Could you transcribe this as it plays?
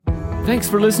Thanks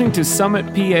for listening to Summit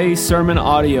PA Sermon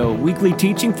Audio, weekly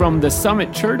teaching from the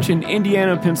Summit Church in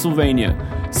Indiana, Pennsylvania.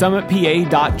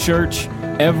 SummitPA.church,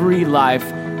 every life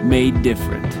made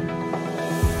different.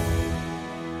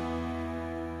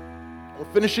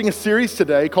 We're finishing a series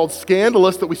today called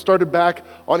Scandalous that we started back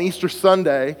on Easter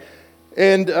Sunday.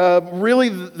 And really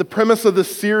the premise of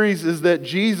this series is that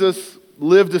Jesus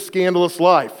lived a scandalous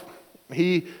life.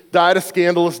 He died a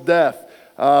scandalous death.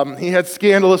 He had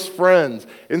scandalous friends.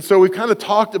 And so we've kind of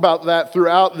talked about that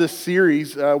throughout this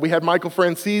series. We had Michael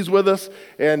Francis with us,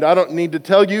 and I don't need to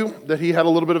tell you that he had a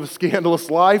little bit of a scandalous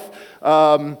life,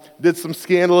 did some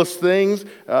scandalous things.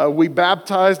 We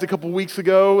baptized a couple weeks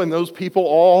ago, and those people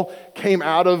all came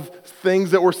out of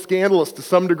things that were scandalous to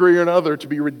some degree or another to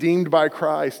be redeemed by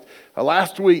Christ.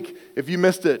 Last week, if you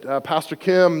missed it, Pastor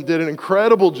Kim did an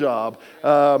incredible job,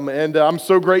 and I'm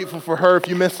so grateful for her. If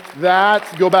you missed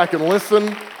that, go back and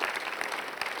listen.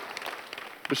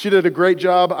 But she did a great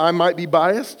job. I might be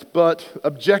biased, but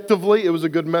objectively, it was a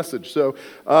good message. So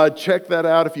check that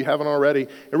out if you haven't already.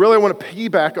 And really, I want to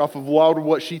piggyback off of a lot of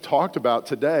what she talked about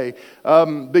today,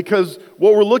 because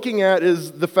what we're looking at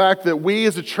is the fact that we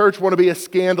as a church want to be a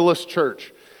scandalous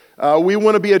church. We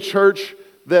want to be a church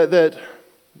that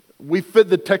we fit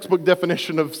the textbook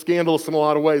definition of scandalous in a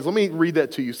lot of ways. Let me read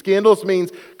that to you. Scandalous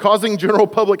means causing general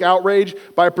public outrage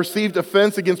by a perceived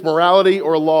offense against morality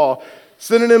or law.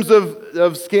 Synonyms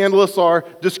of scandalous are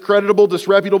discreditable,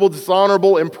 disreputable,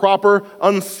 dishonorable, improper,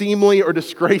 unseemly, or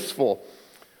disgraceful.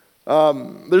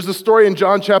 There's a story in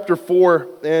John chapter 4,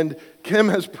 and Kim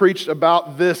has preached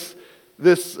about this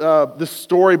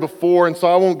story before, and so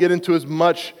I won't get into as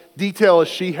much detail as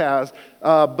she has.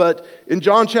 But in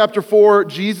John chapter 4,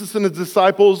 Jesus and his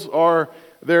disciples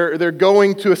they're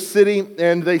going to a city,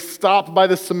 and they stop by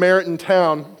the Samaritan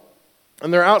town.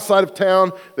 And they're outside of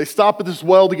town. They stop at this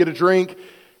well to get a drink.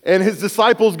 And his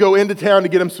disciples go into town to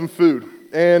get him some food.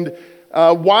 And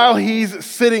while he's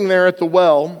sitting there at the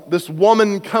well, this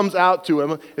woman comes out to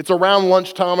him. It's around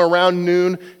lunchtime, around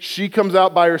noon. She comes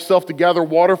out by herself to gather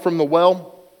water from the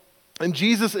well. And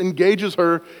Jesus engages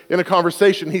her in a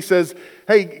conversation. He says,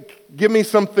 "Hey, give me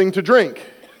something to drink."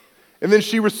 And then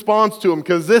she responds to him,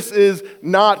 because this is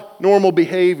not normal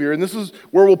behavior. And this is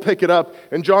where we'll pick it up.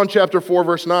 In John chapter 4,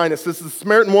 verse 9, it says, "The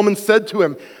Samaritan woman said to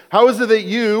him, 'How is it that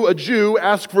you, a Jew,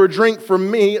 ask for a drink from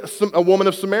me, a woman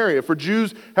of Samaria? For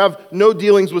Jews have no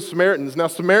dealings with Samaritans.'" Now,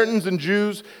 Samaritans and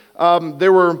Jews,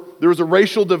 there was a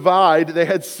racial divide. They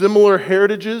had similar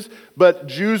heritages, but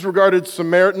Jews regarded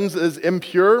Samaritans as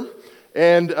impure.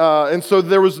 And so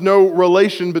there was no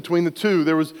relation between the two.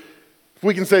 If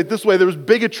we can say it this way, there was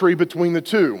bigotry between the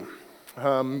two.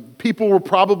 People were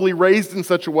probably raised in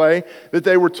such a way that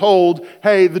they were told,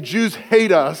 "Hey, the Jews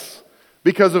hate us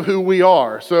because of who we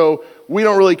are, so we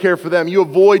don't really care for them. You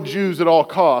avoid Jews at all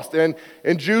costs." And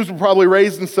Jews were probably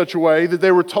raised in such a way that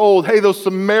they were told, "Hey, those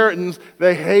Samaritans,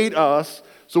 they hate us,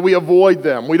 so we avoid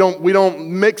them. We don't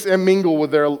mix and mingle with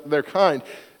their kind."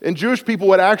 And Jewish people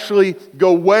would actually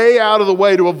go way out of the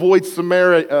way to avoid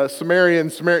Samaria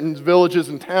and Samaritan villages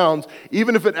and towns,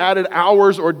 even if it added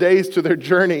hours or days to their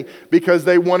journey, because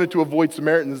they wanted to avoid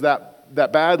Samaritans that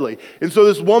badly. And so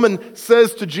this woman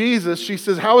says to Jesus, she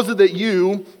says, "How is it that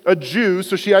you, a Jew,"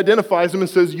 so she identifies him and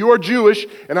says, "You are Jewish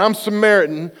and I'm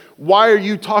Samaritan. Why are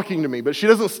you talking to me?" But she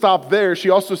doesn't stop there.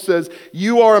 She also says,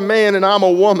 "You are a man and I'm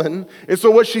a woman." And so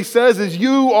what she says is,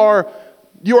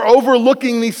 You're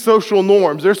overlooking these social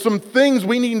norms. There's some things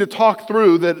we need to talk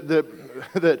through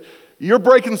that you're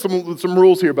breaking some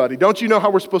rules here, buddy. Don't you know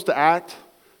how we're supposed to act?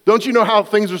 Don't you know how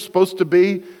things are supposed to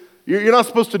be? You're not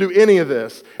supposed to do any of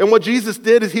this. And what Jesus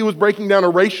did is he was breaking down a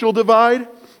racial divide,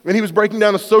 and he was breaking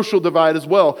down a social divide as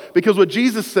well. Because what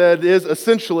Jesus said is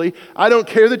essentially, I don't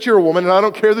care that you're a woman, and I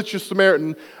don't care that you're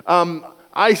Samaritan.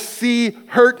 I see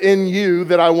hurt in you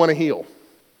that I want to heal.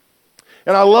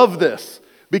 And I love this,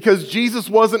 because Jesus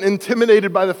wasn't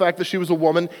intimidated by the fact that she was a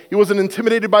woman. He wasn't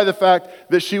intimidated by the fact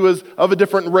that she was of a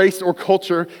different race or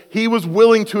culture. He was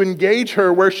willing to engage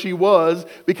her where she was,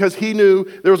 because he knew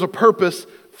there was a purpose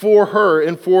for her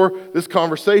and for this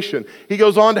conversation. He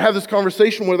goes on to have this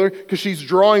conversation with her because she's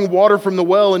drawing water from the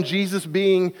well, and Jesus,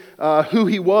 being who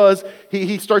he was,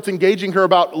 he starts engaging her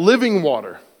about living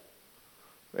water.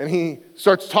 And he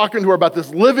starts talking to her about this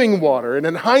living water. And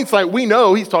in hindsight, we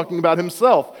know he's talking about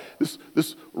himself,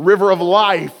 this river of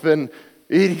life. And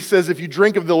he says, "If you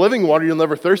drink of the living water, you'll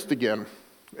never thirst again."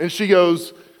 And she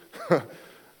goes,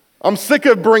 "I'm sick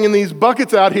of bringing these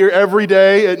buckets out here every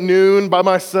day at noon by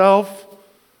myself.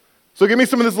 So give me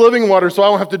some of this living water so I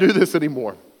don't have to do this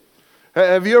anymore."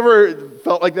 Have you ever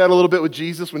felt like that a little bit with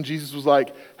Jesus when Jesus was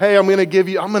like, hey, I'm going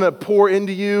to pour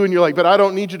into you. And you're like, but I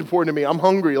don't need you to pour into me. I'm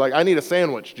hungry. Like, I need a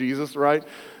sandwich, Jesus, right?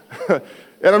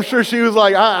 And I'm sure she was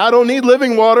like, I don't need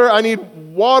living water. I need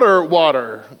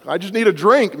water. I just need a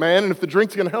drink, man. And if the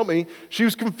drink's going to help me, she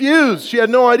was confused. She had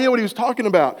no idea what he was talking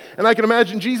about. And I can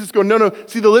imagine Jesus going, no.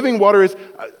 See, the living water is,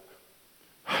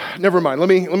 never mind. Let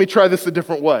me try this a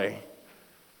different way.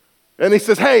 And he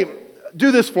says, hey,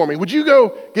 do this for me. Would you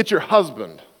go get your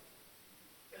husband?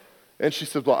 And she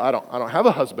says, well, I don't have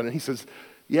a husband. And he says,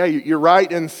 yeah, you're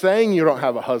right in saying you don't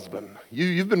have a husband.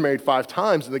 You've been married 5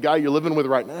 times, and the guy you're living with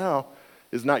right now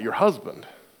is not your husband.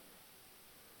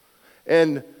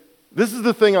 And this is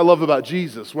the thing I love about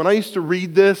Jesus. When I used to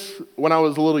read this when I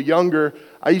was a little younger,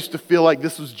 I used to feel like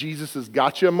this was Jesus'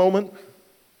 gotcha moment.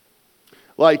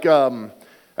 Like,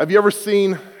 have you ever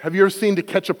seen To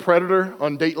Catch a Predator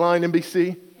on Dateline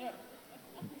NBC?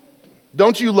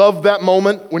 Don't you love that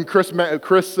moment when Chris,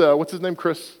 what's his name?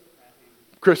 Chris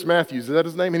Matthews, is that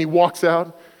his name? And he walks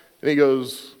out and he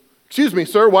goes, excuse me,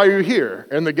 sir, why are you here?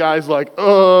 And the guy's like,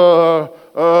 and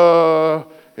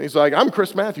he's like, I'm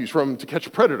Chris Matthews from To Catch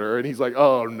a Predator. And he's like,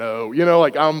 oh no,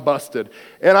 like I'm busted.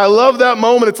 And I love that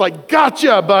moment. It's like,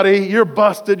 gotcha, buddy, you're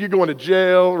busted, you're going to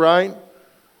jail, right?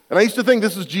 And I used to think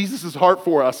this was Jesus' heart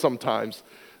for us sometimes.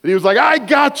 That he was like, I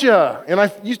gotcha. And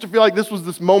I used to feel like this was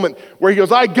this moment where he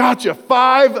goes, I gotcha.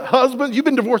 5 husbands, you've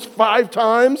been divorced 5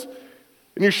 times,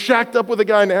 and you're shacked up with a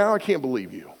guy now? I can't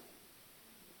believe you.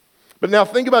 But now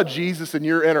think about Jesus and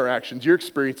your interactions, your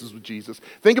experiences with Jesus.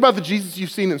 Think about the Jesus you've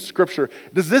seen in Scripture.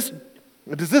 Does this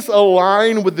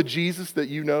align with the Jesus that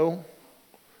you know?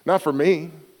 Not for me.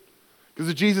 Because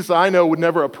the Jesus I know would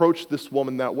never approach this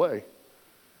woman that way.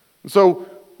 And so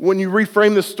when you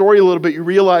reframe this story a little bit, you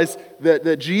realize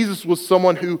that Jesus was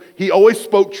someone who, he always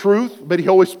spoke truth, but he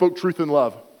always spoke truth in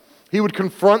love. He would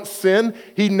confront sin.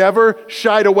 He never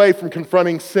shied away from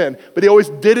confronting sin, but he always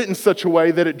did it in such a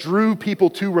way that it drew people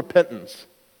to repentance.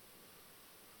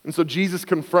 And so Jesus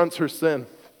confronts her sin.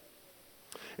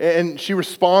 And she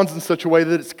responds in such a way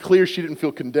that it's clear she didn't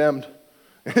feel condemned.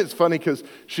 And it's funny because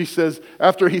she says,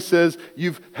 after he says,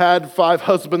 you've had 5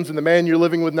 husbands and the man you're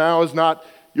living with now is not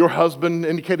your husband,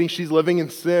 indicating she's living in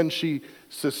sin, she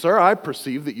says, sir, I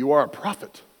perceive that you are a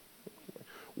prophet.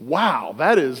 Wow,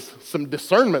 that is some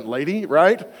discernment, lady,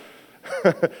 right?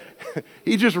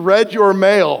 He just read your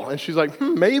mail. And she's like,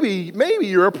 maybe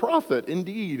you're a prophet.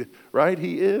 Indeed, right?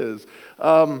 He is.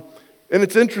 And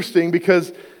it's interesting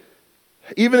because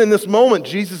even in this moment,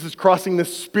 Jesus is crossing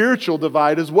this spiritual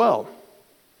divide as well.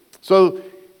 So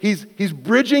he's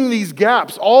bridging these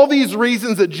gaps, all these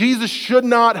reasons that Jesus should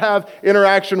not have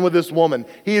interaction with this woman.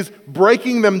 He is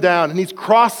breaking them down, and he's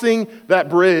crossing that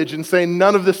bridge and saying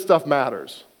none of this stuff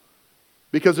matters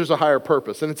because there's a higher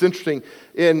purpose. And it's interesting,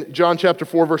 in John chapter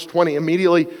 4, verse 20,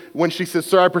 immediately when she says,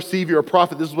 sir, I perceive you're a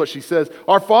prophet, this is what she says.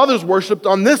 Our fathers worshipped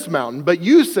on this mountain, but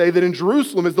you say that in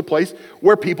Jerusalem is the place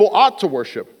where people ought to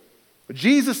worship. But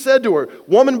Jesus said to her,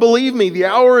 woman, believe me, the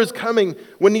hour is coming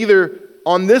when neither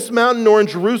on this mountain nor in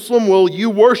Jerusalem will you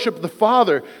worship the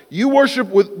Father. You worship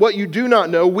with what you do not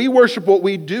know. We worship what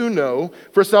we do know.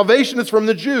 For salvation is from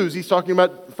the Jews. He's talking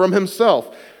about from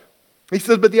himself. He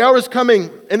says, but the hour is coming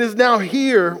and is now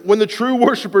here when the true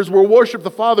worshipers will worship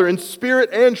the Father in spirit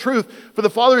and truth. For the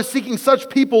Father is seeking such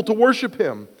people to worship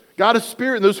him. God is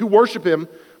spirit, and those who worship him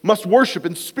must worship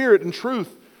in spirit and truth.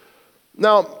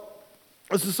 Now,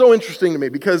 this is so interesting to me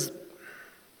because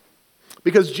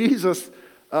Jesus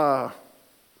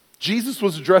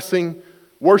was addressing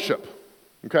worship,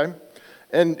 okay?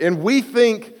 And we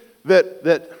think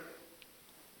that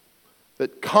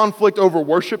conflict over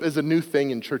worship is a new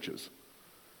thing in churches.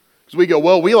 Because we go,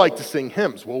 well, we like to sing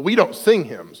hymns. Well, we don't sing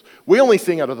hymns. We only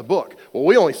sing out of the book. Well,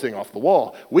 we only sing off the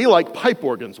wall. We like pipe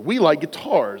organs. We like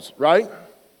guitars, right?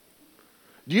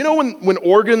 Do you know when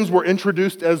organs were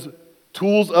introduced as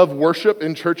tools of worship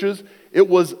in churches, it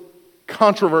was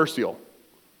controversial.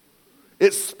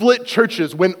 It split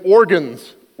churches when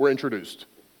organs were introduced,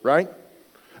 right?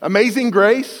 Amazing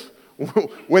Grace,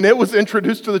 when it was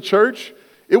introduced to the church,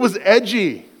 it was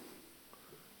edgy,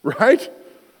 right?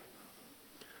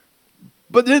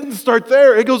 But it didn't start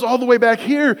there. It goes all the way back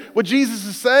here. What Jesus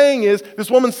is saying is,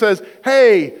 this woman says,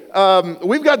 hey,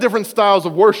 we've got different styles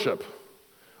of worship.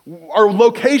 Our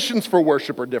locations for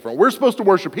worship are different. We're supposed to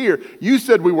worship here. You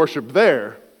said we worship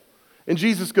there. And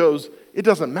Jesus goes, it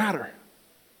doesn't matter.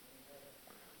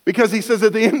 Because he says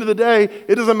at the end of the day,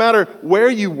 it doesn't matter where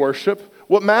you worship.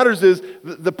 What matters is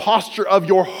the posture of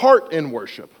your heart in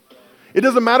worship. It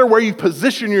doesn't matter where you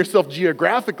position yourself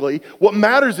geographically. What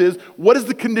matters is, what is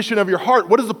the condition of your heart?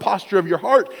 What is the posture of your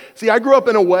heart? See, I grew up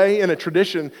in a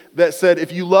tradition that said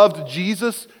if you loved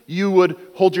Jesus, you would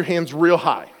hold your hands real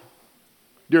high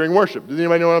during worship. Does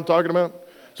anybody know what I'm talking about?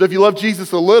 So if you love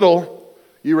Jesus a little,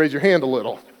 you raise your hand a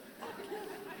little.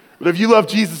 But if you love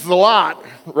Jesus a lot,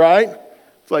 right?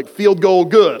 It's like field goal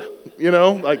good,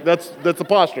 like that's the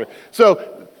posture.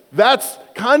 So that's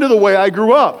kind of the way I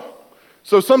grew up.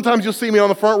 So sometimes you'll see me on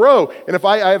the front row, and if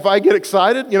I get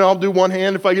excited, I'll do one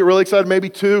hand. If I get really excited, maybe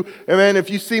two. And then if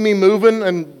you see me moving,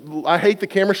 and I hate the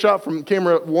camera shot from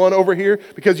camera one over here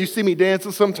because you see me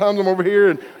dancing sometimes. I'm over here,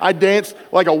 and I dance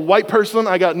like a white person.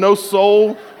 I got no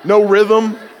soul, no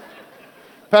rhythm.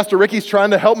 Pastor Ricky's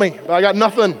trying to help me, but I got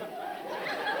nothing.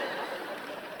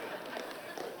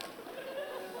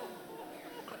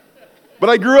 But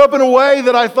I grew up in a way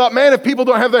that I thought, man, if people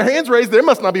don't have their hands raised, they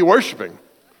must not be worshiping.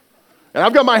 And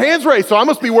I've got my hands raised, so I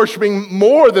must be worshiping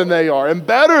more than they are and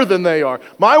better than they are.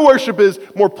 My worship is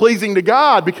more pleasing to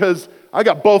God because I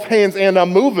got both hands and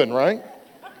I'm moving, right?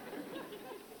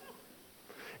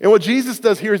 And what Jesus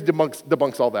does here is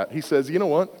debunks all that. He says, you know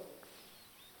what?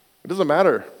 It doesn't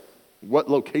matter what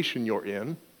location you're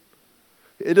in.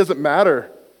 It doesn't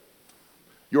matter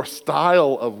your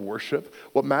style of worship.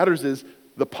 What matters is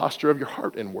the posture of your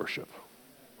heart in worship.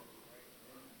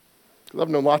 Because I've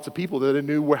known lots of people that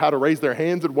knew how to raise their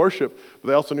hands in worship, but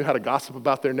they also knew how to gossip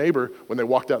about their neighbor when they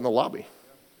walked out in the lobby.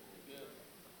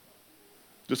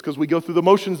 Just because we go through the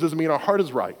motions doesn't mean our heart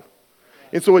is right.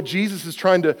 And so what Jesus is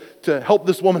trying to help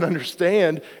this woman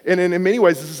understand, and in many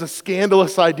ways this is a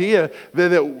scandalous idea,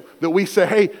 that we say,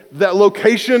 hey, that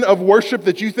location of worship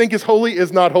that you think is holy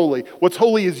is not holy. What's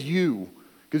holy is you,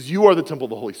 because you are the temple of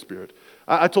the Holy Spirit.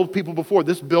 I told people before,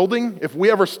 this building, if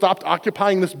we ever stopped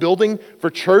occupying this building for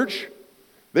church,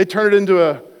 they'd turn it into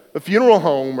a funeral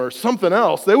home or something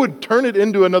else. They would turn it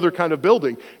into another kind of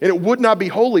building, and it would not be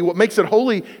holy. What makes it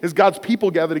holy is God's people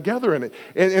gather together in it.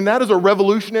 And that is a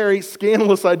revolutionary,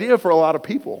 scandalous idea for a lot of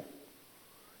people.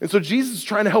 And so Jesus is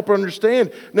trying to help her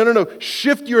understand, no,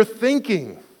 shift your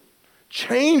thinking.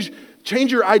 Change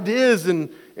your ideas and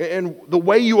the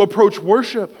way you approach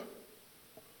worship.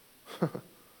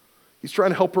 He's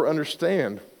trying to help her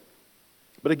understand.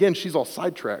 But again, she's all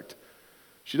sidetracked.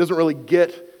 She doesn't really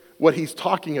get what he's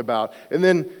talking about. And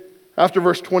then after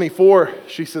verse 24,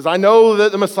 she says, I know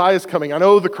that the Messiah is coming. I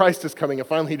know the Christ is coming. And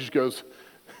finally he just goes,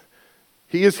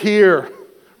 he is here,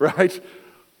 right?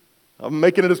 I'm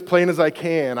making it as plain as I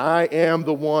can. I am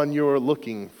the one you're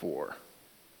looking for.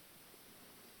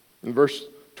 In verse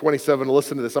 27,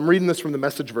 listen to this. I'm reading this from the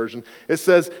Message version. It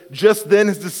says, just then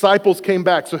his disciples came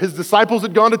back. So his disciples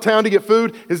had gone to town to get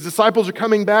food. His disciples are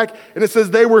coming back. And it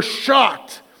says they were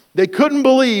shocked. They couldn't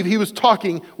believe he was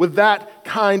talking with that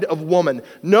kind of woman.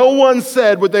 No one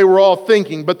said what they were all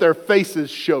thinking, but their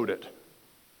faces showed it.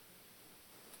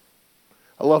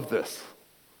 I love this.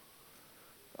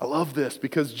 I love this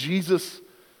because Jesus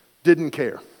didn't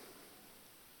care.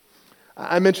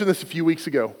 I mentioned this a few weeks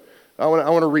ago. I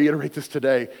want to reiterate this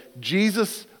today.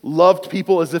 Jesus loved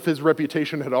people as if his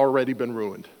reputation had already been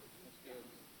ruined.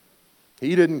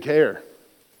 He didn't care.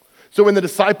 So when the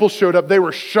disciples showed up, they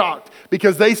were shocked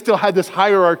because they still had this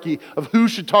hierarchy of who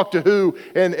should talk to who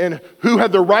and who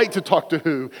had the right to talk to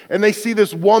who. And they see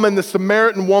this woman, the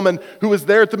Samaritan woman, who was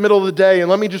there at the middle of the day.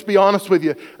 And let me just be honest with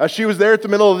you. She was there at the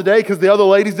middle of the day because the other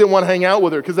ladies didn't want to hang out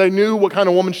with her because they knew what kind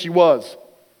of woman she was.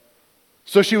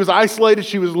 So she was isolated,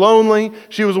 she was lonely,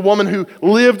 she was a woman who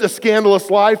lived a scandalous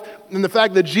life, and the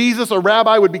fact that Jesus, a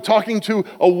rabbi, would be talking to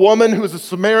a woman who was a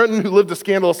Samaritan who lived a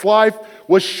scandalous life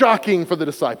was shocking for the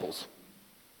disciples.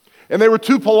 And they were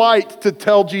too polite to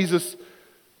tell Jesus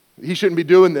he shouldn't be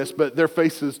doing this, but their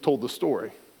faces told the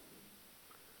story.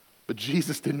 But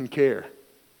Jesus didn't care.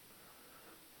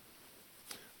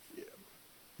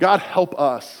 God help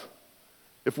us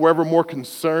if we're ever more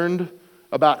concerned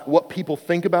about what people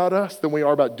think about us than we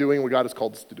are about doing what God has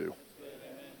called us to do.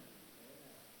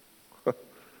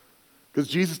 Because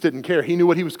Jesus didn't care. He knew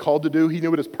what he was called to do. He knew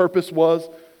what his purpose was,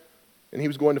 and he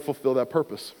was going to fulfill that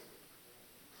purpose.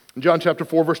 In John chapter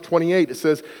 4, verse 28, it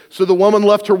says, so the woman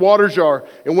left her water jar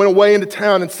and went away into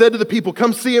town and said to the people,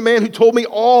 come see a man who told me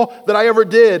all that I ever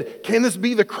did. Can this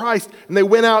be the Christ? And they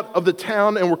went out of the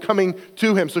town and were coming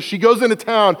to him. So she goes into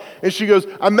town and she goes,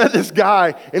 I met this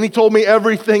guy and he told me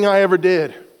everything I ever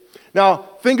did. Now,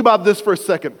 think about this for a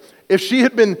second. If she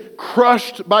had been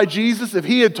crushed by Jesus, if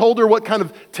he had told her what kind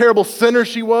of terrible sinner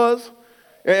she was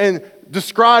and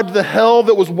described the hell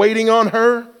that was waiting on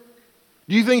her,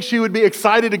 do you think she would be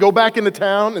excited to go back into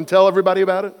town and tell everybody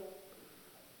about it?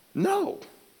 No.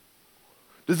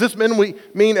 Does this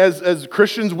mean as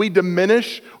Christians we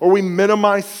diminish or we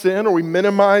minimize sin or we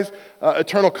minimize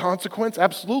eternal consequence?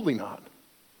 Absolutely not.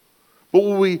 But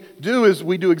what we do is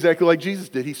we do exactly like Jesus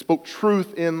did. He spoke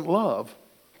truth in love.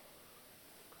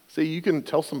 See, you can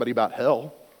tell somebody about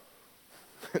hell,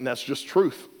 and that's just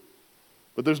truth.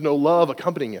 But there's no love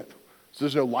accompanying it. So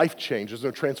there's no life change. There's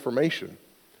no transformation.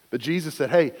 But Jesus said,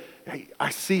 hey, I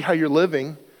see how you're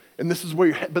living, and this is where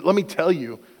you're headed. But let me tell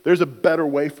you, there's a better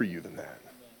way for you than that.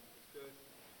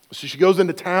 So she goes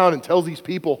into town and tells these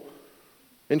people,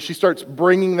 and she starts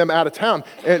bringing them out of town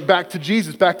and back to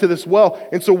Jesus, back to this well.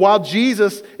 And so while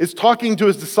Jesus is talking to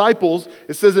his disciples,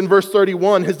 it says in verse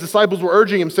 31, his disciples were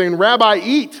urging him, saying, Rabbi,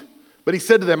 eat. But he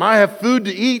said to them, I have food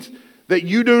to eat that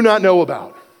you do not know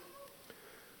about.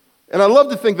 And I love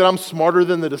to think that I'm smarter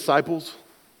than the disciples,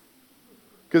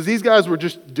 because these guys were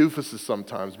just doofuses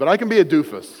sometimes, but I can be a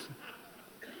doofus.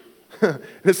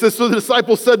 It says, so the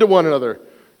disciples said to one another,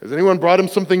 has anyone brought him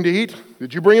something to eat?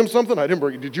 Did you bring him something? I didn't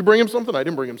bring it. Did you bring him something? I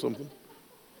didn't bring him something.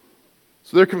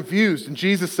 So they're confused, and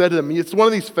Jesus said to them, it's one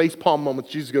of these facepalm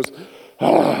moments. Jesus goes,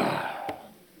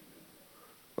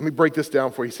 Let me break this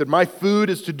down for you. He said, my food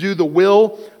is to do the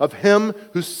will of him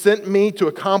who sent me to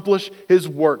accomplish his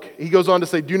work. He goes on to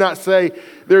say, do not say,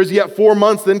 there is yet 4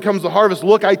 months, then comes the harvest.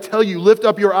 Look, I tell you, lift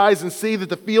up your eyes and see that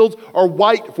the fields are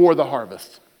white for the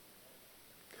harvest.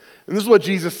 And this is what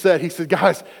Jesus said. He said,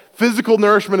 guys, physical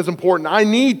nourishment is important. I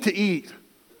need to eat.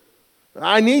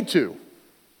 I need to.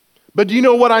 But do you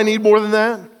know what I need more than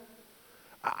that?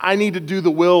 I need to do the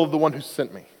will of the one who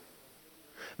sent me.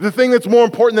 The thing that's more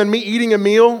important than me eating a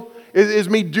meal is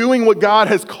me doing what God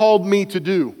has called me to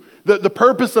do. The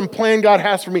purpose and plan God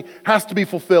has for me has to be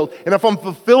fulfilled. And if I'm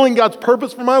fulfilling God's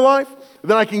purpose for my life,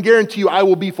 then I can guarantee you I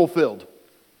will be fulfilled.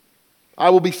 I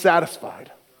will be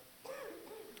satisfied.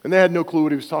 And they had no clue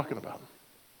what he was talking about.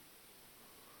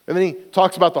 And then he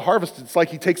talks about the harvest. It's like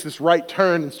he takes this right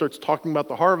turn and starts talking about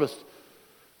the harvest.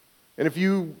 And if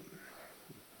you,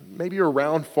 maybe you're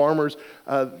around farmers,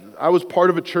 I was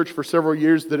part of a church for several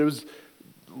years that it was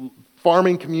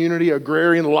farming community,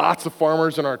 agrarian, lots of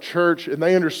farmers in our church, and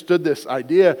they understood this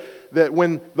idea that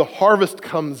when the harvest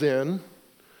comes in,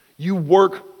 you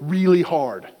work really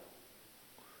hard.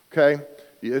 Okay?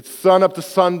 It's sun up to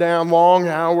sundown, long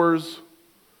hours.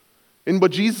 And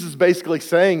what Jesus is basically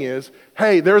saying is,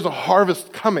 hey, there's a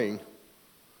harvest coming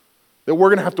that we're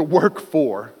going to have to work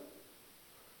for.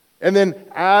 And then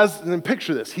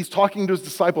picture this, he's talking to his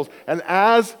disciples, and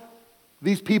as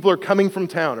these people are coming from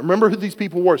town, remember who these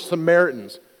people were,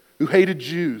 Samaritans, who hated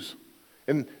Jews.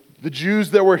 And the Jews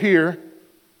that were here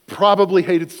probably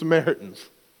hated Samaritans.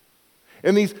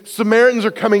 And these Samaritans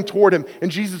are coming toward him,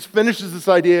 and Jesus finishes this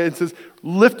idea and says,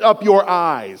 lift up your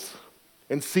eyes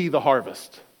and see the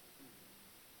harvest.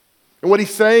 And what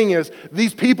he's saying is,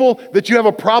 these people that you have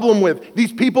a problem with,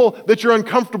 these people that you're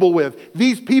uncomfortable with,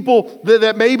 these people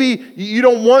that maybe you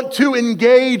don't want to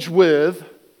engage with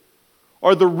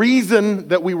are the reason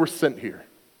that we were sent here.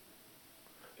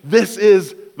 This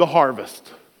is the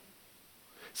harvest.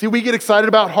 See, we get excited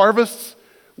about harvests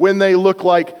when they look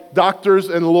like doctors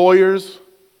and lawyers,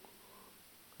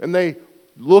 and they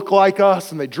look like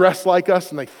us, and they dress like us,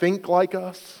 and they think like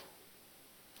us.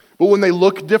 But when they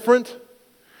look different,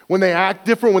 when they act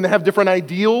different, when they have different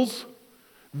ideals,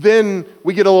 then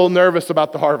we get a little nervous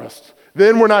about the harvest.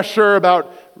 Then we're not sure about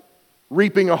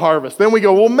reaping a harvest. Then we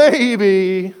go, well,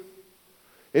 maybe.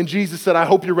 And Jesus said, I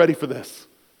hope you're ready for this.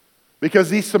 Because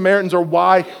these Samaritans are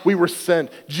why we were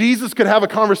sent. Jesus could have a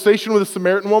conversation with a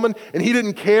Samaritan woman, and he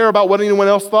didn't care about what anyone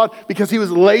else thought because he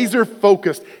was laser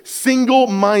focused,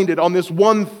 single-minded on this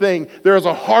one thing. There is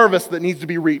a harvest that needs to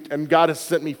be reaped, and God has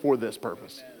sent me for this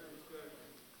purpose.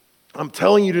 I'm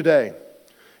telling you today,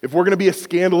 if we're going to be a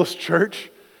scandalous church,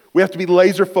 we have to be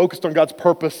laser focused on God's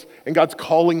purpose and God's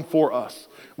calling for us.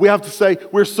 We have to say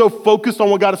we're so focused on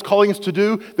what God is calling us to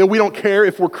do that we don't care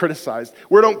if we're criticized.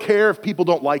 We don't care if people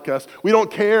don't like us. We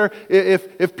don't care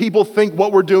if people think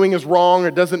what we're doing is wrong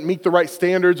or doesn't meet the right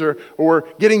standards or we're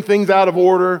getting things out of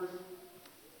order.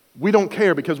 We don't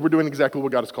care because we're doing exactly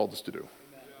what God has called us to do.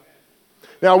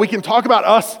 Now, we can talk about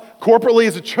us corporately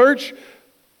as a church,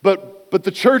 but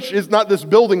the church is not this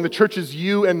building. The church is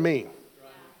you and me.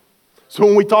 So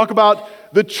when we talk about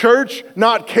the church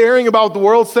not caring about what the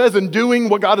world says and doing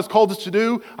what God has called us to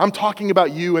do, I'm talking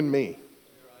about you and me.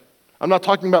 I'm not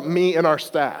talking about me and our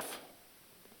staff.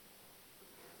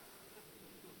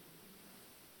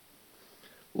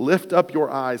 Lift up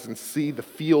your eyes and see the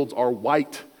fields are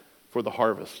white for the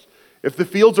harvest. If the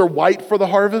fields are white for the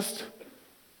harvest,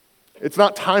 it's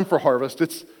not time for harvest.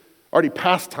 It's already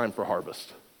past time for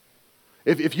harvest.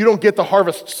 If you don't get the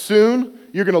harvest soon,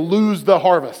 you're going to lose the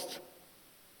harvest.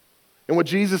 And what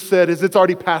Jesus said is it's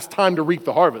already past time to reap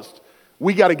the harvest.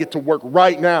 We got to get to work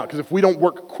right now, because if we don't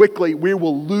work quickly, we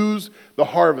will lose the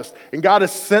harvest. And God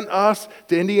has sent us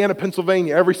to Indiana,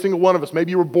 Pennsylvania, every single one of us.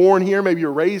 Maybe you were born here, maybe you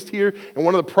were raised here, and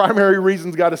one of the primary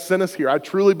reasons God has sent us here, I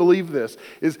truly believe this,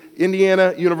 is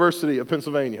Indiana University of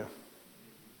Pennsylvania.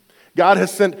 God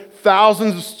has sent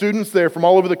thousands of students there from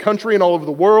all over the country and all over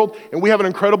the world, and we have an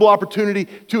incredible opportunity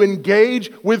to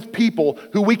engage with people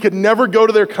who we could never go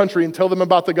to their country and tell them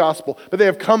about the gospel, but they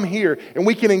have come here, and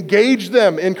we can engage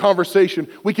them in conversation.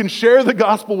 We can share the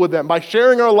gospel with them by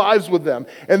sharing our lives with them,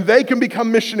 and they can become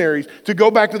missionaries to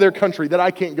go back to their country that I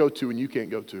can't go to and you can't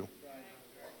go to.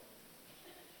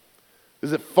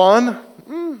 Is it fun?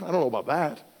 I don't know about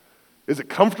that. Is it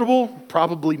comfortable?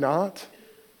 Probably not.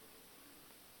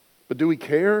 But do we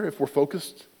care if we're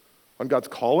focused on God's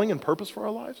calling and purpose for our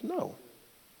lives? No,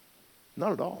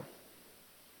 not at all.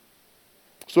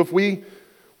 So if we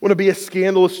want to be a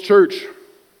scandalous church,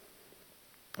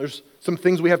 there's some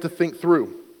things we have to think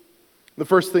through. The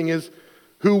first thing is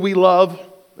who we love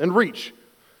and reach.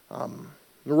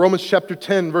 Romans chapter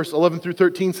 10, verse 11 through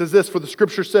 13 says this, "For the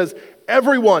scripture says,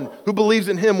 everyone who believes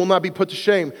in him will not be put to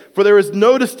shame. For there is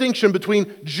no distinction between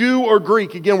Jew or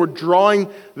Greek." Again, we're drawing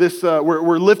this,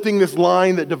 we're lifting this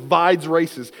line that divides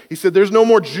races. He said, there's no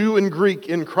more Jew and Greek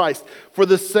in Christ. For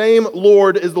the same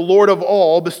Lord is the Lord of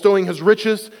all, bestowing his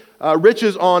riches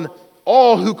on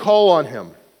all who call on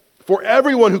him. For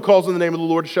everyone who calls on the name of the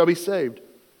Lord shall be saved.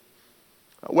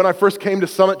 When I first came to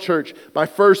Summit Church, my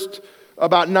first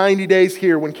about 90 days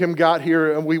here, when Kim got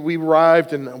here, and we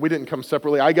arrived, and we didn't come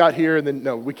separately. I got here, and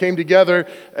then we came together,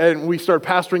 and we started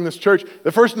pastoring this church.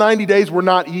 The first 90 days were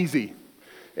not easy,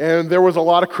 and there was a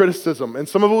lot of criticism, and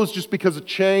some of it was just because of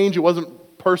change. It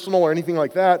wasn't personal or anything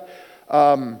like that,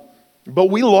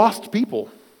 but we lost people.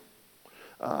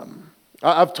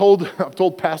 I've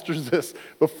told pastors this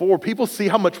before. People see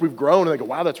how much we've grown, and they go,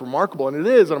 wow, that's remarkable, and it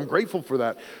is, and I'm grateful for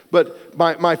that. But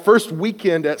my first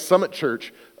weekend at Summit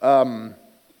Church,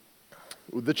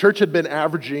 the church had been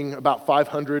averaging about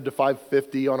 500 to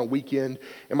 550 on a weekend.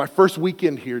 And my first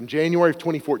weekend here in January of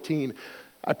 2014,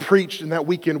 I preached, and that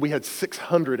weekend we had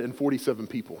 647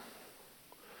 people.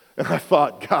 And I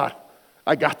thought, God,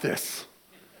 I got this,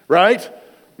 right?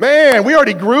 Man, we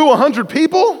already grew 100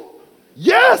 people?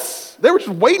 Yes! They were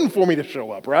just waiting for me to show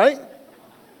up, right?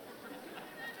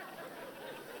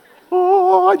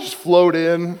 Oh, I just flowed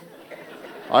in.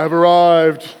 I have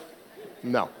arrived.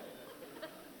 No.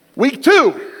 Week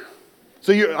 2.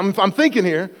 So I'm thinking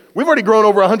here, we've already grown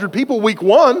over 100 people week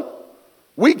 1.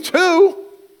 Week 2,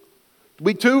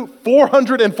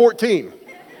 414.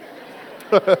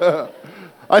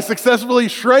 I successfully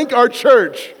shrank our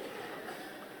church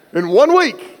in 1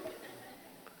 week.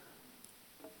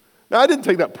 Now, I didn't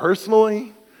take that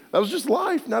personally. That was just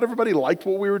life. Not everybody liked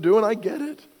what we were doing. I get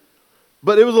it.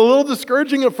 But it was a little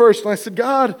discouraging at first. And I said,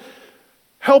 God,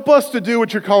 help us to do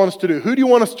what you're calling us to do. Who do you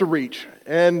want us to reach?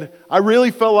 And I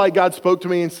really felt like God spoke to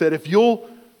me and said, if you'll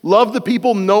love the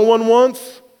people no one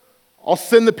wants, I'll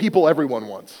send the people everyone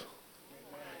wants.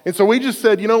 And so we just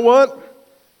said, you know what?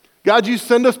 God, you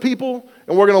send us people,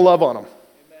 and we're going to love on them.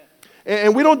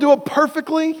 And we don't do it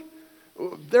perfectly.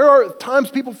 There are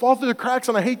times people fall through the cracks,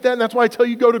 and I hate that, and that's why I tell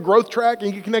you go to Growth Track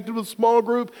and get connected with a small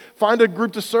group, find a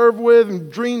group to serve with,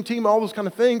 and dream team, all those kind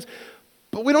of things.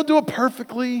 But we don't do it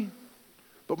perfectly.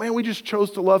 But man, we just chose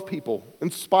to love people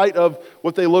in spite of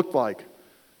what they looked like,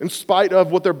 in spite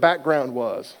of what their background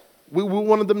was. We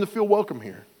wanted them to feel welcome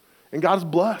here. And God is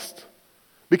blessed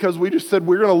because we just said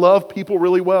we're going to love people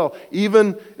really well,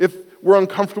 even if we're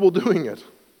uncomfortable doing it.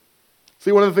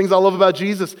 See, one of the things I love about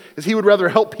Jesus is he would rather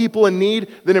help people in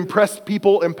need than impress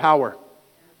people in power.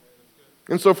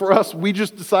 And so for us, we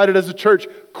just decided as a church,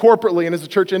 corporately and as a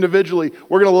church individually,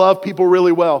 we're going to love people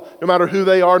really well, no matter who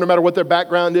they are, no matter what their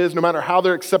background is, no matter how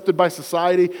they're accepted by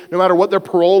society, no matter what their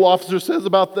parole officer says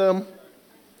about them.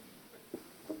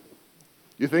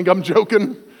 You think I'm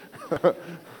joking?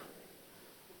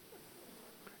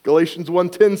 Galatians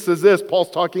 1:10 says this. Paul's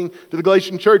talking to the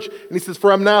Galatian church, and he says,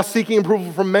 "For I'm now seeking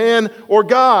approval from man or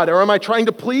God, or am I trying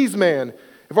to please man?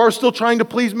 If I were still trying to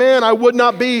please man, I would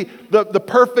not be the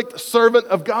perfect servant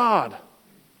of God."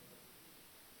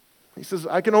 He says,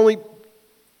 I can only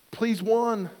please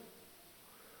one.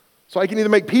 So I can either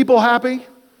make people happy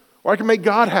or I can make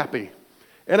God happy.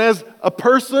 And as a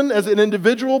person, as an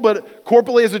individual, but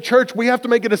corporately as a church, we have to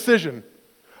make a decision.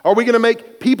 Are we going to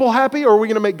make people happy or are we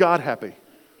going to make God happy?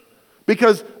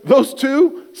 Because those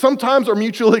two sometimes are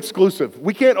mutually exclusive.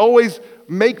 We can't always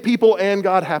make people and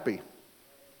God happy.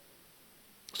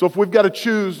 So if we've got to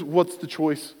choose, what's the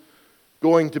choice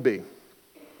going to be?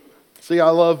 See, I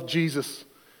love Jesus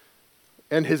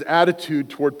and his attitude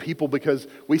toward people, because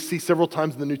we see several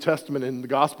times in the New Testament and in the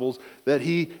Gospels that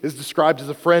he is described as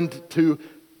a friend to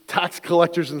tax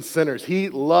collectors and sinners. He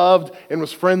loved and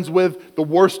was friends with the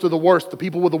worst of the worst, the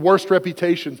people with the worst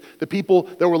reputations, the people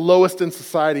that were lowest in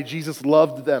society. Jesus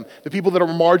loved them. The people that are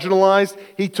marginalized,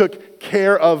 he took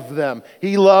care of them.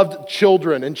 He loved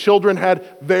children, and children had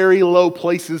very low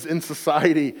places in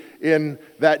society in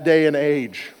that day and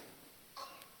age.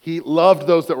 He loved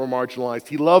those that were marginalized.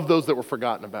 He loved those that were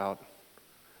forgotten about.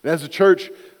 And as a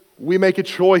church, we make a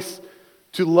choice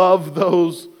to love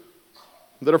those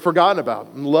that are forgotten about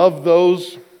and love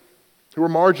those who are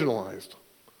marginalized.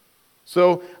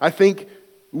 So I think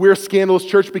we're a scandalous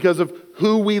church because of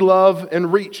who we love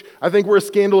and reach. I think we're a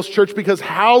scandalous church because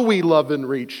how we love and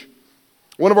reach.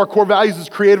 One of our core values is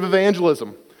creative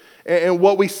evangelism. And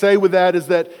what we say with that is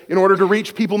that in order to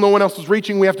reach people no one else is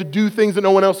reaching, we have to do things that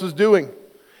no one else is doing.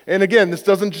 And again, this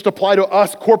doesn't just apply to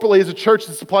us corporately as a church,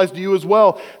 this applies to you as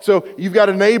well. So you've got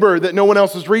a neighbor that no one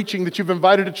else is reaching, that you've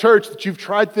invited to church, that you've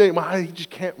tried things, well, he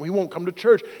just can't, he won't come to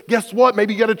church. Guess what?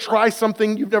 Maybe you got to try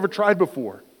something you've never tried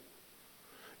before.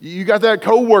 You got that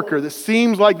coworker that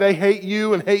seems like they hate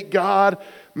you and hate God.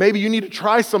 Maybe you need to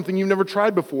try something you've never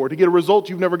tried before to get a result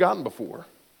you've never gotten before.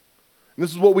 And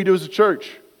this is what we do as a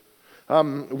church.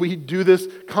 We do this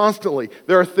constantly.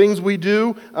 There are things we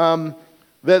do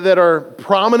that are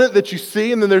prominent that you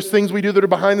see, and then there's things we do that are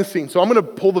behind the scenes. So I'm going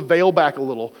to pull the veil back a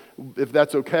little, if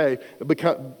that's okay.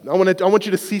 Because I want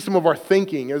you to see some of our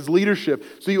thinking as leadership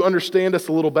so you understand us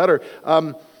a little better.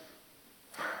 Like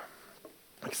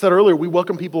I said earlier, we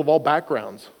welcome people of all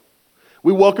backgrounds.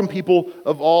 We welcome people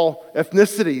of all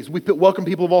ethnicities. We welcome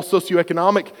people of all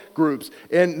socioeconomic groups.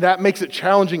 And that makes it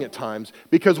challenging at times,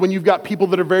 because when you've got people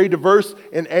that are very diverse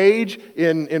in age,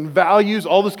 in values,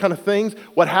 all those kind of things,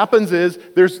 what happens is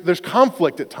there's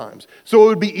conflict at times. So it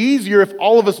would be easier if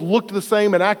all of us looked the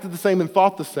same and acted the same and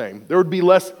thought the same. There would be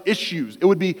less issues. It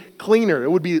would be cleaner.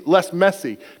 It would be less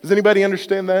messy. Does anybody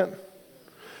understand that?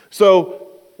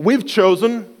 So we've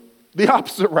chosen the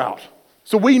opposite route.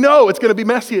 So we know it's going to be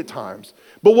messy at times.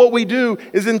 But what we do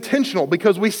is intentional,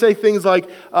 because we say things like,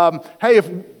 hey, if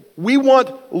we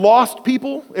want lost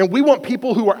people and we want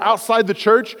people who are outside the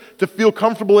church to feel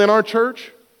comfortable in our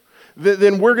church,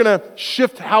 then we're going to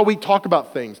shift how we talk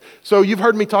about things. So you've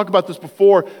heard me talk about this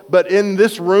before, but in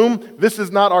this room, this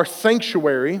is not our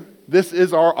sanctuary. This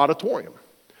is our auditorium.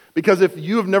 Because if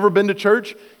you have never been to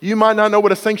church, you might not know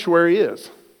what a sanctuary is.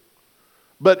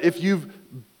 But if you've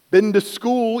been to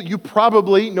school, you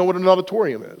probably know what an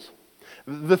auditorium is.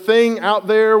 The thing out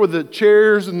there with the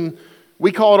chairs, and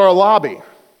we call it our lobby.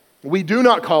 We do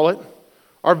not call it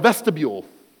our vestibule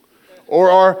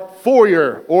or our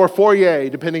foyer or foyer,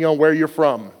 depending on where you're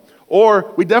from.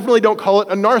 Or we definitely don't call it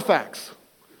a narthex,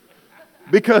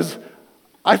 because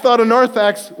I thought a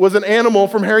narthex was an animal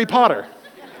from Harry Potter.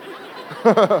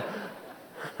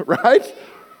 Right?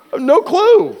 No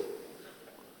clue.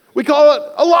 We call it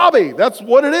a lobby. That's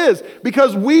what it is.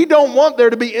 Because we don't want there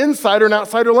to be insider and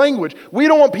outsider language. We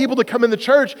don't want people to come in the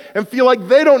church and feel like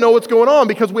they don't know what's going on,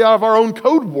 because we have our own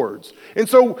code words. And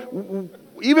so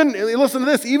even, listen to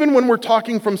this, even when we're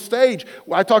talking from stage,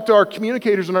 I talk to our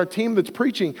communicators and our team that's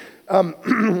preaching,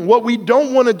 what we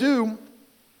don't want to do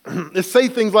is say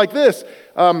things like this.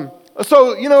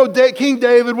 So, King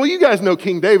David, well, you guys know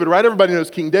King David, right? Everybody knows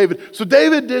King David. So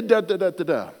David did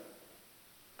da-da-da-da-da.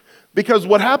 Because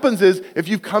what happens is, if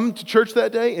you've come to church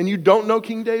that day and you don't know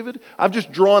King David, I've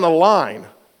just drawn a line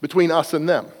between us and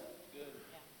them.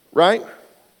 Right?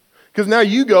 Because now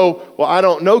you go, well, I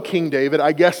don't know King David.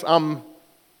 I guess I'm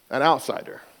an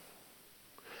outsider.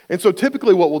 And so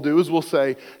typically what we'll do is we'll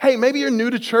say, hey, maybe you're new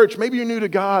to church. Maybe you're new to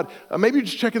God. Maybe you're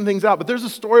just checking things out. But there's a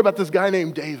story about this guy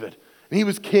named David. And he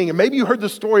was king. And maybe you heard the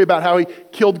story about how he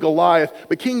killed Goliath.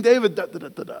 But King David,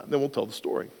 da-da-da-da-da. Then we'll tell the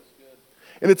story.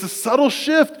 And it's a subtle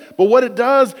shift, but what it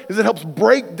does is it helps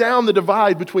break down the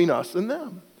divide between us and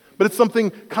them. But it's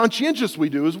something conscientious we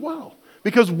do as well,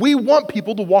 because we want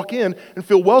people to walk in and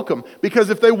feel welcome. Because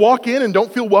if they walk in and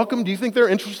don't feel welcome, do you think they're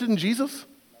interested in Jesus?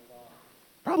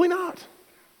 Probably not.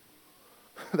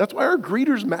 That's why our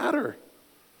greeters matter.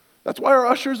 That's why our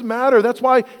ushers matter. That's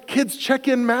why kids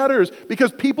check-in matters,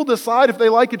 because people decide if they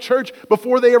like a church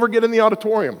before they ever get in the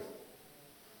auditorium.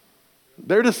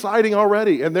 They're deciding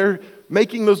already, and they're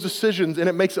making those decisions, and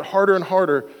it makes it harder and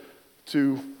harder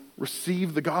to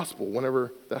receive the gospel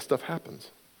whenever that stuff happens.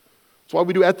 That's why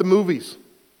we do At the Movies.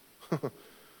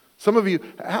 Some of you,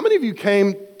 how many of you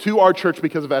came to our church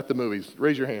because of At the Movies?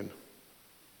 Raise your hand.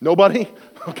 Nobody?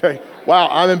 Okay. Wow,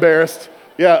 I'm embarrassed.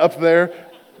 Yeah, up there.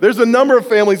 There's a number of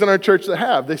families in our church that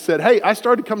have. They said, hey, I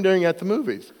started coming during At the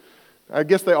Movies. I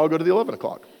guess they all go to the 11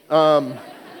 o'clock. Well,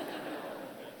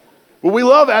 we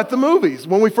love At the Movies.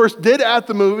 When we first did At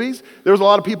the Movies, there was a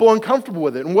lot of people uncomfortable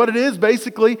with it. And what it is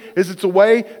basically is it's a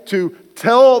way to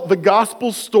tell the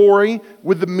gospel story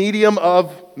with the medium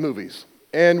of movies.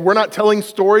 And we're not telling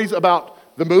stories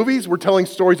about the movies, we're telling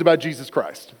stories about Jesus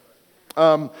Christ.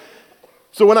 So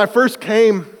when I first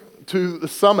came to the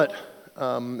Summit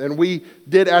and we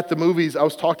did At the Movies, I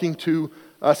was talking to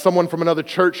someone from another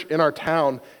church in our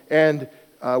town, and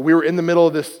we were in the middle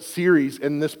of this series,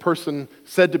 and this person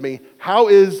said to me, "How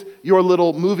is your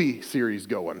little movie series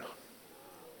going?"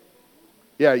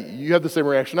 Yeah, you have the same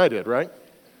reaction I did, right?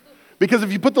 Because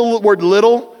if you put the word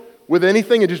little with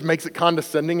anything, it just makes it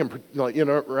condescending and,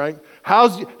 right?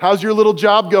 How's your little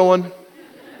job going,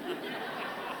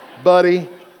 buddy?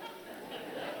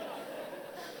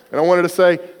 And I wanted to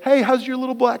say, "Hey, how's your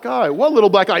little black eye?" "What little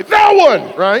black eye?" "That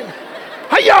one!" Right?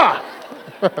 Hi-ya!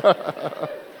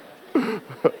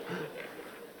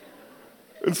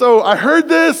 And so I heard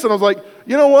this, and I was like,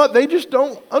 you know what? They just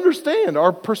don't understand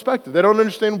our perspective. They don't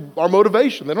understand our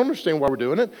motivation. They don't understand why we're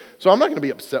doing it. So I'm not going to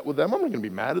be upset with them. I'm not going to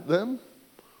be mad at them.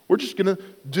 We're just going to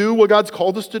do what God's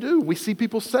called us to do. We see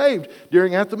people saved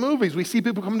during At the Movies. We see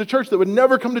people come to church that would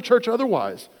never come to church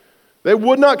otherwise. They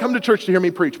would not come to church to hear me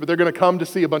preach, but they're going to come to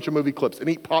see a bunch of movie clips and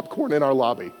eat popcorn in our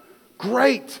lobby.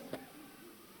 Great.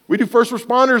 We do first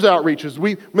responders outreaches.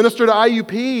 We minister to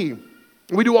IUP.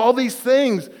 We do all these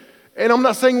things. And I'm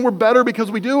not saying we're better because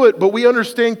we do it, but we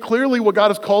understand clearly what God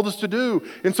has called us to do.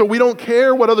 And so we don't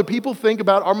care what other people think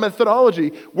about our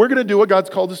methodology. We're going to do what God's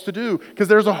called us to do because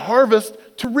there's a harvest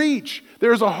to reach.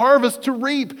 There's a harvest to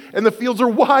reap, and the fields are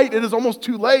white. It is almost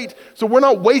too late. So we're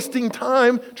not wasting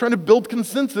time trying to build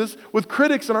consensus with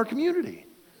critics in our community.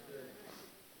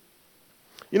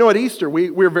 You know, at Easter,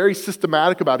 we're very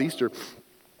systematic about Easter.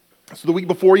 So the week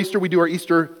before Easter, we do our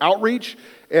Easter outreach,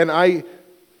 and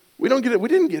we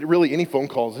didn't get really any phone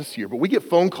calls this year, but we get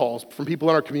phone calls from people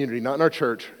in our community, not in our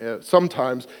church,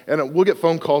 sometimes, and we'll get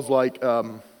phone calls like,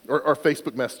 or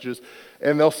Facebook messages,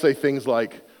 and they'll say things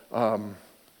like,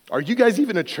 "Are you guys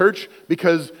even a church?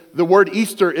 Because the word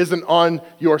Easter isn't on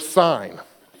your sign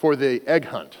for the egg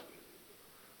hunt."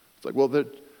 It's like, well, there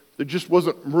just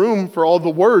wasn't room for all the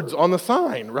words on the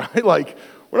sign, right? Like,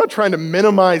 we're not trying to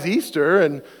minimize Easter,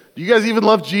 and do you guys even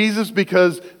love Jesus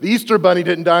because the Easter bunny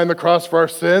didn't die on the cross for our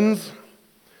sins?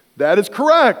 That is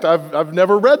correct. I've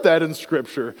never read that in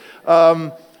Scripture.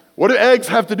 What do eggs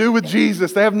have to do with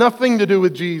Jesus? They have nothing to do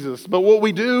with Jesus. But what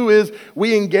we do is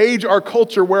we engage our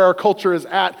culture where our culture is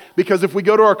at, because if we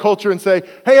go to our culture and say,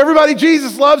 "Hey, everybody,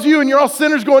 Jesus loves you and you're all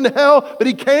sinners going to hell, but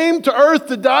he came to earth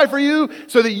to die for you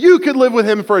so that you could live with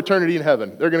him for eternity in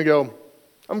heaven," they're going to go,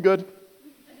 "I'm good.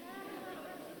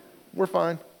 We're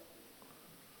fine."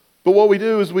 But what we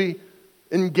do is we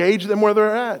engage them where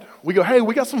they're at. We go, "Hey,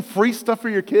 we got some free stuff for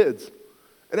your kids."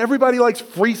 And everybody likes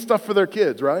free stuff for their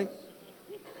kids, right?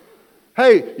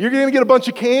 "Hey, you're going to get a bunch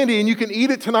of candy and you can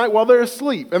eat it tonight while they're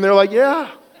asleep." And they're like, "Yeah."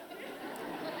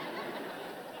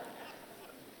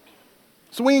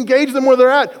 So we engage them where they're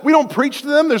at. We don't preach to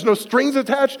them. There's no strings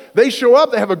attached. They show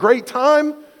up. They have a great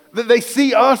time. They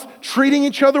see us treating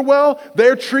each other well.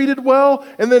 They're treated well.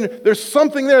 And then there's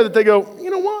something there that they go, "You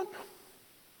know what?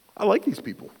 I like these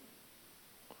people.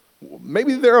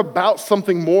 Maybe they're about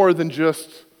something more than just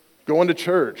going to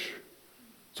church."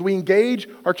 So we engage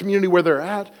our community where they're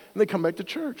at, and they come back to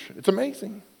church. It's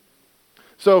amazing.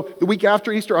 So the week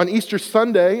after Easter, on Easter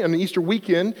Sunday and the Easter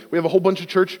weekend, we have a whole bunch of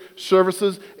church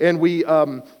services, and we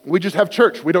just have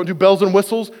church. We don't do bells and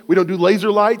whistles. We don't do laser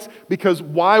lights, because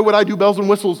why would I do bells and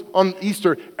whistles on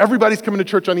Easter? Everybody's coming to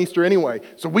church on Easter anyway.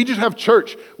 So we just have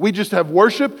church. We just have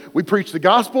worship. We preach the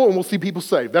gospel, and we'll see people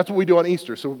saved. That's what we do on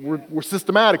Easter. So we're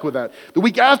systematic with that. The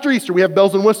week after Easter, we have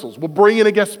bells and whistles. We'll bring in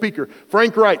a guest speaker,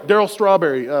 Frank Wright, Daryl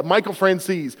Strawberry, Michael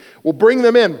Francis. We'll bring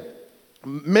them in.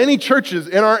 Many churches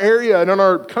in our area and in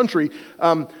our country,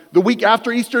 the week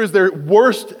after Easter is their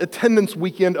worst attendance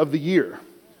weekend of the year.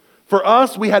 For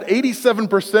us, we had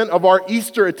 87% of our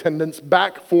Easter attendance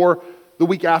back for the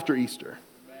week after Easter.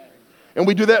 And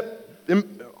we do that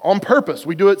on purpose.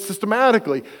 We do it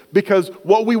systematically, because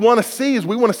what we want to see is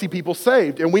we want to see people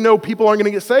saved. And we know people aren't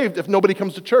going to get saved if nobody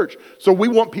comes to church. So we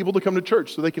want people to come to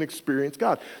church so they can experience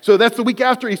God. So that's the week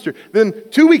after Easter. Then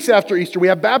 2 weeks after Easter, we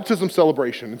have baptism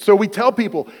celebration. And so we tell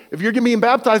people, if you're going to be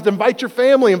baptized, invite your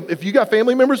family. And if you got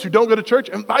family members who don't go to church,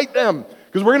 invite them,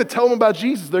 because we're going to tell them about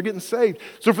Jesus. They're getting saved.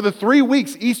 So for the 3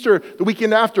 weeks, Easter, the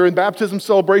weekend after, and baptism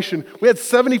celebration, we had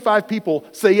 75 people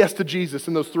say yes to Jesus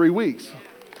in those 3 weeks.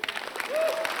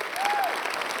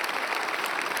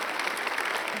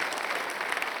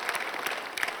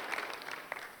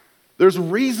 There's a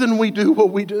reason we do what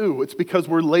we do. It's because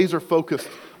we're laser focused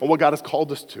on what God has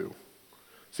called us to.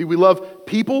 See, we love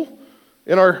people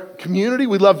in our community.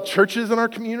 We love churches in our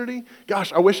community.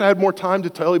 Gosh, I wish I had more time to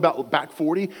tell you about Back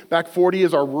 40. Back 40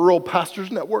 is our rural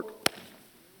pastors network.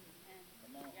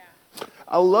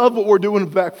 I love what we're doing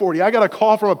with Back 40. I got a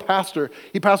call from a pastor.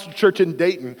 He pastored a church in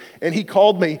Dayton, and he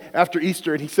called me after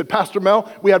Easter, and he said, Pastor Mel,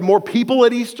 we had more people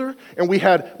at Easter, and we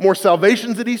had more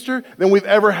salvations at Easter than we've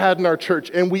ever had in our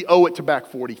church, and we owe it to Back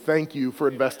 40. Thank you for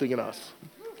investing in us.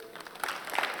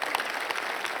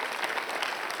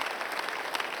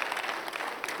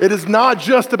 It is not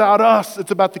just about us,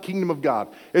 it's about the kingdom of God.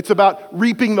 It's about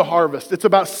reaping the harvest. It's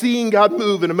about seeing God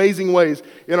move in amazing ways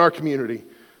in our community.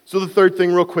 So the third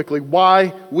thing real quickly,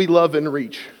 why we love and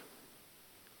reach.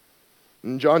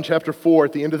 In John chapter 4,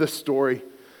 at the end of this story,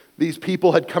 these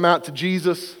people had come out to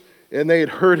Jesus and they had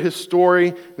heard his story.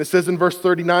 And it says in verse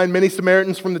 39, many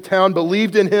Samaritans from the town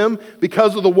believed in him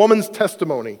because of the woman's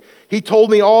testimony. He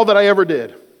told me all that I ever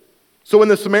did. So when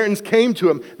the Samaritans came to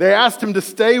him, they asked him to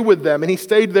stay with them, and he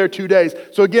stayed there 2 days.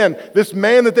 So again, this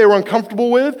man that they were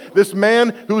uncomfortable with, this man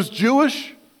who was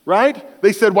Jewish, right?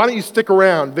 They said, why don't you stick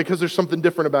around because there's something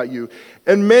different about you.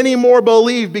 And many more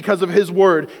believed because of his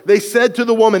word. They said to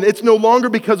the woman, it's no longer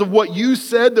because of what you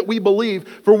said that we believe,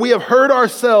 for we have heard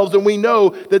ourselves and we know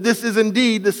that this is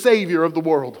indeed the Savior of the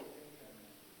world.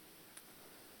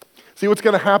 See, what's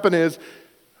going to happen is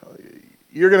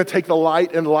you're going to take the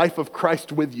light and life of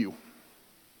Christ with you.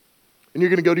 And you're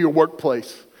going to go to your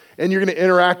workplace. And you're going to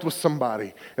interact with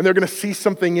somebody, and they're going to see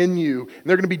something in you, and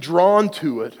they're going to be drawn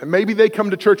to it. And maybe they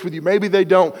come to church with you, maybe they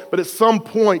don't, but at some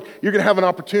point, you're going to have an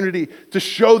opportunity to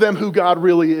show them who God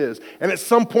really is. And at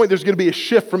some point, there's going to be a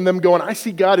shift from them going, I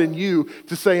see God in you,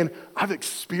 to saying, I've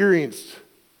experienced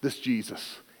this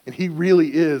Jesus, and he really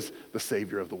is the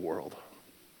Savior of the world.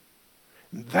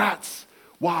 And that's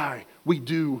why we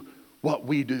do what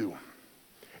we do.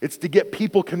 It's to get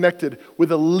people connected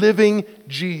with a living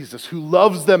Jesus who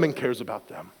loves them and cares about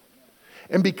them.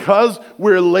 And because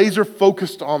we're laser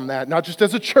focused on that, not just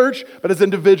as a church, but as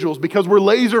individuals, because we're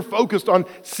laser focused on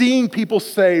seeing people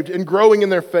saved and growing in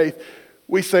their faith,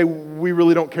 we say we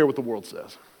really don't care what the world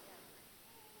says.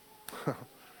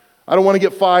 I don't want to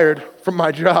get fired from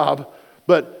my job,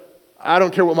 but I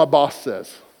don't care what my boss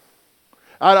says.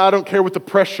 I don't care what the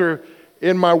pressure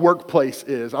in my workplace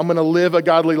is. I'm going to live a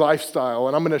godly lifestyle,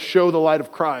 and I'm going to show the light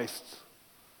of Christ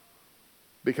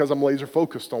because I'm laser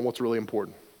focused on what's really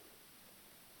important.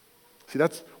 See,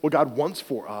 that's what God wants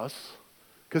for us,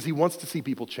 because he wants to see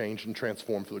people change and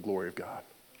transform for the glory of God.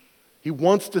 He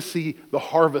wants to see the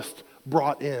harvest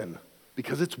brought in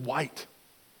because it's white.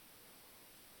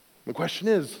 The question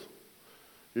is,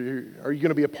 are you going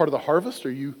to be a part of the harvest, or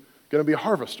are you going to be a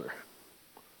harvester?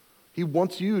 He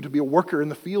wants you to be a worker in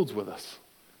the fields with us.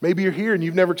 Maybe you're here and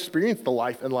you've never experienced the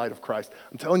life and light of Christ.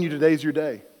 I'm telling you, today's your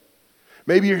day.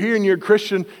 Maybe you're here and you're a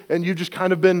Christian and you've just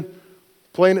kind of been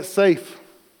playing it safe,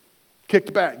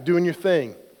 kicked back, doing your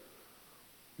thing.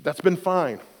 That's been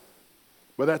fine.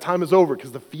 But that time is over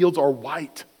because the fields are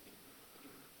white.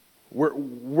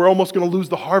 We're almost going to lose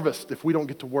the harvest if we don't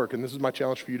get to work. And this is my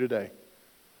challenge for you today.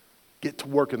 Get to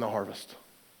work in the harvest.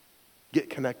 Get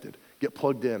connected. Get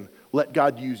plugged in. Let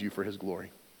God use you for his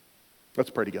glory. Let's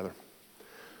pray together.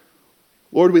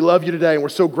 Lord, we love you today, and we're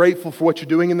so grateful for what you're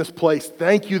doing in this place.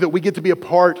 Thank you that we get to be a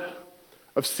part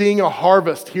of seeing a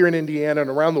harvest here in Indiana and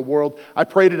around the world. I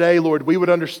pray today, Lord, we would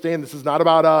understand this is not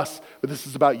about us, but this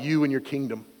is about you and your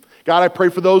kingdom. God, I pray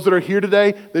for those that are here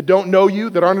today that don't know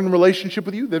you, that aren't in a relationship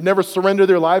with you, they've never surrendered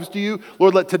their lives to you.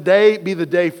 Lord, let today be the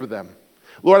day for them.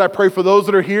 Lord, I pray for those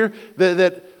that are here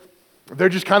that they're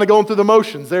just kind of going through the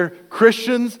motions. They're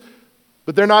Christians,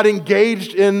 but they're not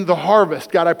engaged in the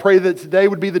harvest. God, I pray that today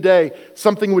would be the day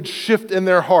something would shift in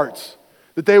their hearts,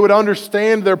 that they would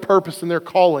understand their purpose and their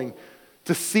calling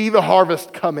to see the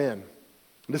harvest come in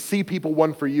and to see people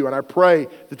won for you. And I pray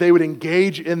that they would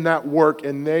engage in that work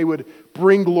and they would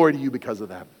bring glory to you because of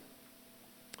that.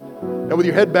 Now, with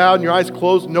your head bowed and your eyes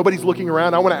closed, nobody's looking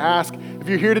around, I want to ask, if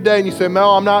you're here today and you say,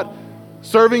 Mel, I'm not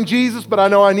serving Jesus, but I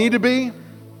know I need to be.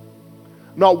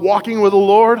 I'm not walking with the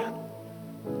Lord.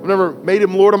 I've never made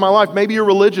him Lord of my life. Maybe you're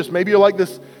religious. Maybe you're like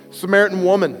this Samaritan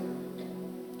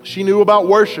woman. She knew about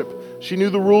worship. She knew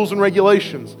the rules and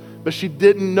regulations, but she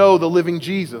didn't know the living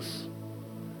Jesus.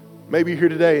 Maybe you're here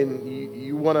today and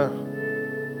you want to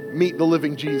meet the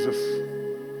living Jesus.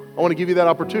 I want to give you that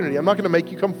opportunity. I'm not going to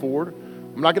make you come forward.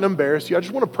 I'm not going to embarrass you. I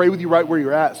just want to pray with you right where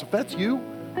you're at. So if that's you,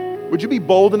 would you be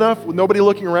bold enough with nobody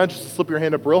looking around just to slip your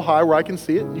hand up real high where I can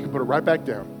see it and you can put it right back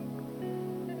down?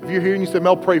 If you're here and you say,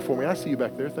 Mel, pray for me. I see you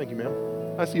back there. Thank you,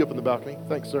 ma'am. I see you up in the balcony.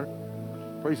 Thanks, sir.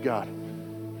 Praise God.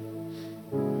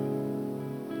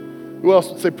 Who else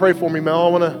would say, pray for me, Mel?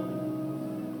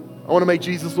 I want to make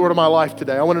Jesus Lord of my life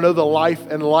today. I want to know the life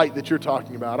and light that you're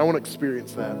talking about. I want to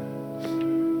experience that.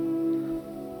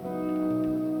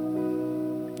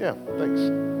 Yeah, thanks.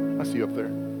 I see you up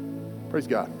there. Praise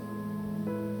God.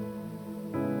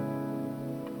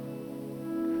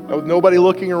 Now, with nobody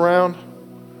looking around,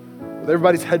 with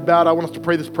everybody's head bowed, I want us to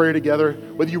pray this prayer together.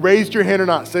 Whether you raised your hand or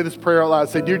not, say this prayer out loud.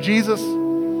 Say, Dear Jesus,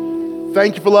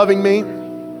 thank you for loving me,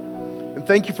 and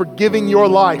thank you for giving your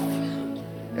life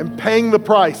and paying the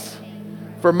price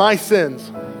for my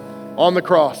sins on the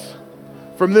cross.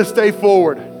 From this day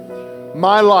forward,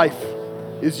 my life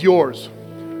is yours.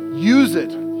 Use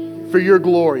it for your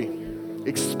glory.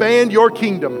 Expand your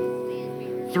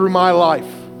kingdom through my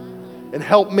life and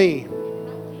help me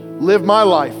live my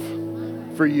life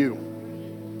for you.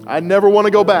 I never want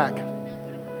to go back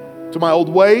to my old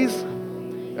ways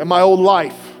and my old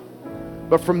life.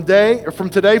 But from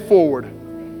today forward,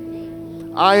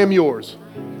 I am yours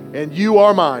and you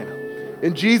are mine.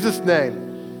 In Jesus'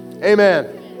 name,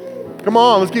 amen. Come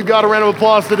on, let's give God a round of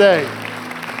applause today.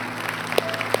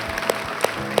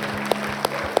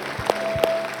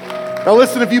 Now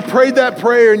listen, if you prayed that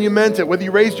prayer and you meant it, whether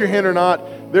you raised your hand or not,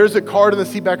 there's a card in the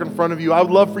seat back in front of you. I would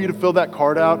love for you to fill that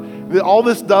card out. All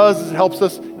this does is it helps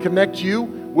us connect you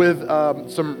with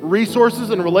some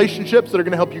resources and relationships that are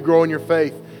going to help you grow in your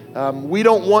faith. We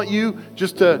don't want you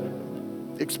just to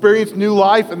experience new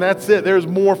life and that's it. There's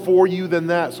more for you than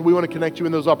that. So we want to connect you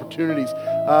in those opportunities.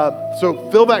 So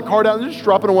fill that card out and just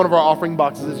drop it in one of our offering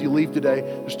boxes as you leave today.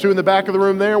 There's 2 in the back of the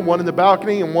room there, 1 in the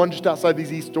balcony, and 1 just outside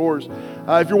these east doors.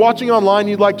 If you're watching online and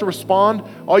you'd like to respond,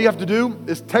 all you have to do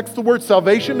is text the word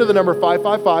salvation to the number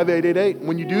 555-888.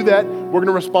 When you do that, we're going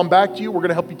to respond back to you. We're going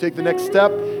to help you take the next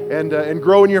step and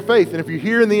grow in your faith. And if you're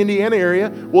here in the Indiana area,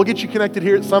 we'll get you connected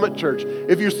here at Summit Church.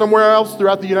 If you're somewhere else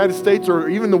throughout the United States or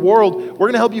even the world, we're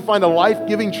going to help you find a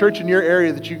life-giving church in your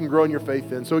area that you can grow in your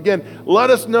faith in. So again, let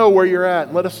us know where you're at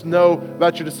and let us know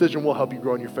about your decision. We'll help you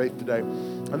grow in your faith today.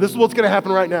 And this is what's going to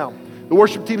happen right now. The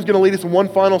worship team is going to lead us in one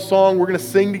final song. We're going to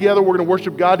sing together. We're going to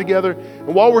worship God together.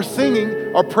 And while we're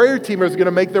singing, our prayer team is going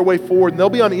to make their way forward, and they'll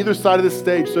be on either side of the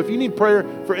stage. So if you need prayer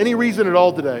for any reason at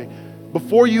all today,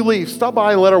 before you leave, stop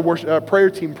by and let our prayer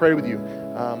team pray with you.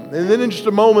 And then in just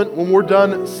a moment, when we're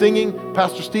done singing,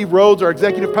 Pastor Steve Rhodes, our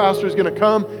executive pastor, is going to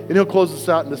come, and he'll close us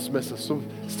out and dismiss us. So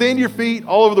stand to your feet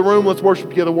all over the room. Let's worship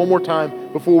together one more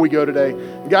time before we go today.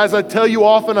 And guys, I tell you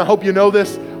often, I hope you know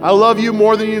this, I love you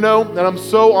more than you know, and I'm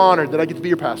so honored that I get to be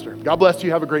your pastor. God bless you.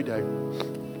 Have a great day.